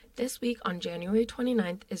This week, on January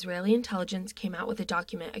 29th, Israeli intelligence came out with a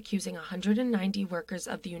document accusing 190 workers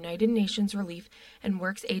of the United Nations Relief and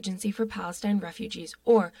Works Agency for Palestine Refugees,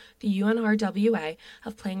 or the UNRWA,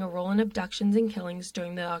 of playing a role in abductions and killings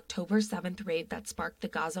during the October 7th raid that sparked the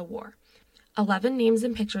Gaza war. 11 names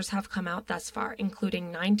and pictures have come out thus far,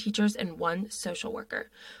 including 9 teachers and 1 social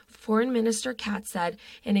worker. Foreign Minister Katz said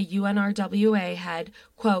in a UNRWA head,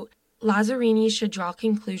 quote, "Lazzarini should draw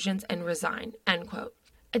conclusions and resign," end quote.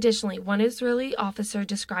 Additionally, one Israeli officer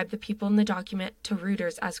described the people in the document to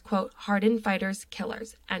Reuters as, quote, "hardened fighters,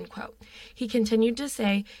 killers," end quote. He continued to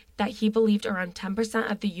say that he believed around 10%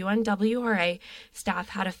 of the UNRWA staff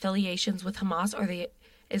had affiliations with Hamas or the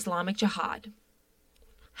Islamic Jihad.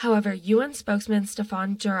 However, UN spokesman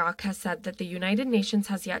Stefan Dujarric has said that the United Nations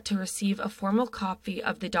has yet to receive a formal copy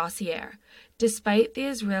of the dossier. Despite the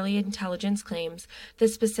Israeli intelligence claims, the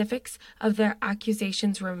specifics of their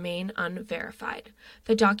accusations remain unverified.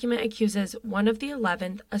 The document accuses one of the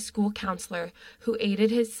 11th, a school counselor, who aided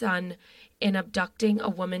his son in abducting a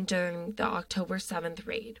woman during the October 7th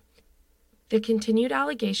raid. The continued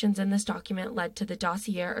allegations in this document led to the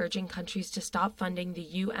dossier urging countries to stop funding the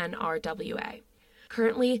UNRWA.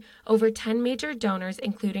 Currently, over 10 major donors,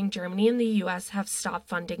 including Germany and the U.S., have stopped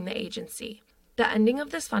funding the agency. The ending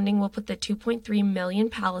of this funding will put the 2.3 million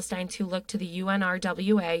Palestinians who look to the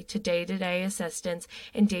UNRWA to day-to-day assistance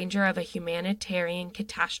in danger of a humanitarian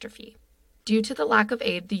catastrophe. Due to the lack of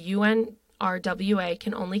aid, the UNRWA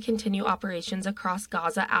can only continue operations across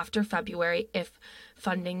Gaza after February if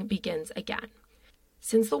funding begins again.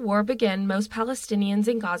 Since the war began, most Palestinians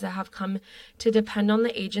in Gaza have come to depend on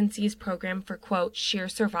the agency's program for, quote, sheer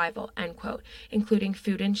survival, end quote, including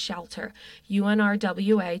food and shelter,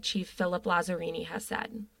 UNRWA Chief Philip Lazzarini has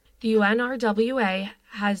said. The UNRWA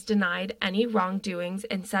has denied any wrongdoings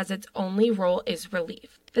and says its only role is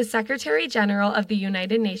relief. The Secretary General of the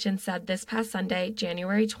United Nations said this past Sunday,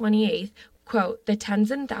 January 28th, quote, "the tens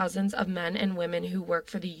and thousands of men and women who work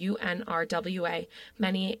for the UNRWA,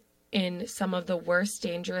 many in some of the worst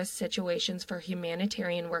dangerous situations for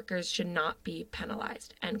humanitarian workers, should not be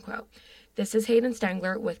penalized," end quote. This is Hayden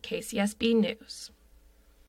Stengler with KCSB News.